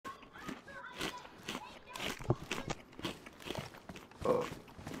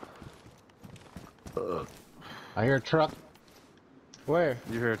I hear a truck. Where?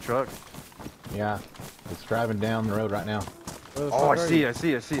 You hear a truck? Yeah, it's driving down the road right now. Oh, I see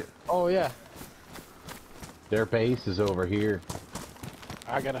it. Oh, yeah. Their base is over here.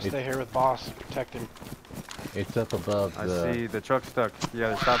 I gotta stay here with boss and protect him. It's up above the... I see the truck stuck. Yeah,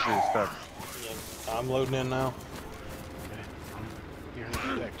 the stop is stuck. Yeah, I'm loading in now. Okay, I'm here to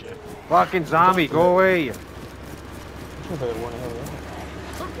protect you. Fucking zombie, go away!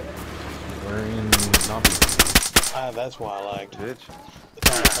 We're in zombie. Ah, that's why I liked it. Bitch. The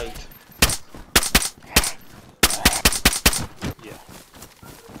kind of hate. Yeah.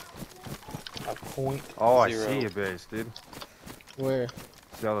 A point. Oh, I zero. see your base, dude. Where?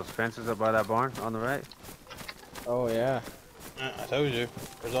 See all those fences up by that barn on the right? Oh, yeah. I told you.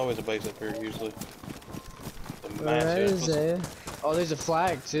 There's always a base up here, usually. The Where is massive. it? Oh, there's a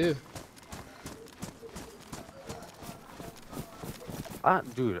flag, too.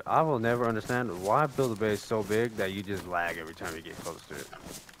 Dude, I will never understand why build a base so big that you just lag every time you get close to it.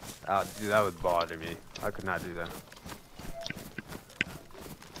 Dude, that would bother me. I could not do that.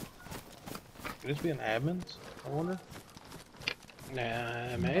 Could this be an admin's? I wonder.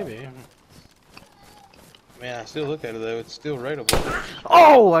 Nah, Maybe. Man, I still look at it though. It's still rateable.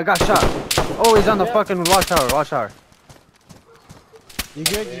 Oh, I got shot. Oh, he's on the fucking watchtower. Watchtower. You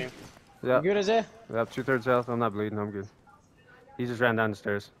good? Yeah. Yeah. You good, Isaiah? Yep, 2/3 health. I'm not bleeding. I'm good. He just ran down the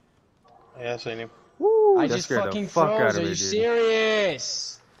stairs. Yeah, I seen him. Woo! I that just scared the fucking fuck out froze. of Are me, you dude.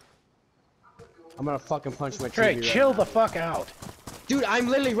 serious? I'm gonna fucking punch my Trey, TV chill right the fuck out. Dude, I'm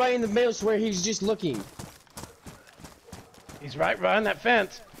literally right in the middle where he's just looking. He's right behind that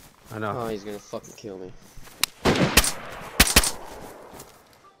fence. I know. Oh, he's gonna fucking kill me.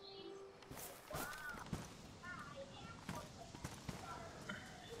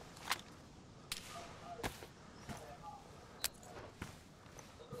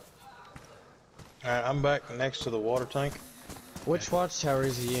 Alright, I'm back next to the water tank. Which watchtower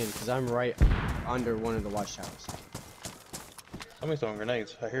is he in? Because I'm right under one of the watchtowers. Somebody's throwing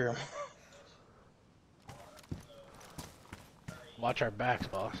grenades. I hear them. Watch our backs,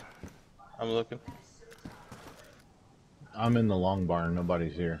 boss. I'm looking. I'm in the long barn.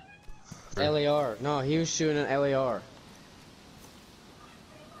 Nobody's here. LAR. No, he was shooting an LAR.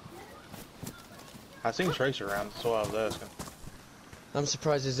 I seen Trace around, that's why I was asking. I'm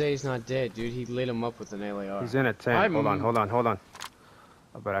surprised Isaiah's not dead, dude. He lit him up with an LAR. He's in a tent. I'm- Hold on.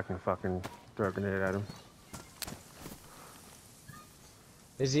 I bet I can fucking throw a grenade at him.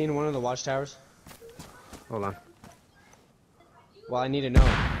 Is he in one of the watchtowers? Hold on. Well, I need to know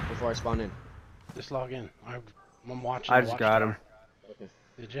before I spawn in. Just log in. I'm watching. I the just got him. Okay.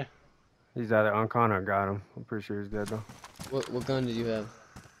 Did you? He's either on con or got him. I'm pretty sure he's dead though. What gun did you have?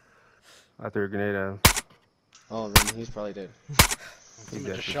 I threw a grenade at him. Oh, then he's probably dead. He's Someone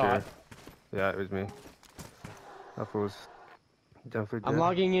dead just for shot. sure. Yeah, it was me. That fool's definitely dead. I'm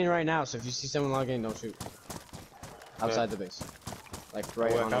logging in right now, so if you see someone logging in, don't shoot. Outside the base. Like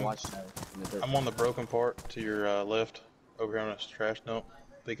right Well, on the I'm- watchtower. In the dirt. I'm on the broken part to your left, over here on this trash dump,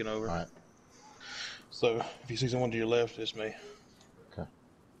 peeking over. Alright. So, if you see someone to your left, it's me. Okay.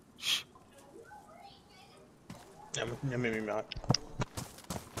 Yeah, maybe not.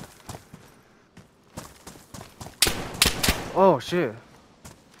 Oh shit.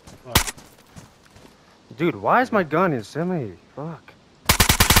 What? Dude, why is my gun in semi? Fuck.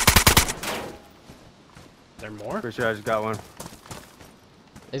 There more? Pretty sure I just got one.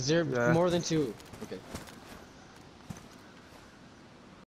 Is there Yeah. more than two? Okay.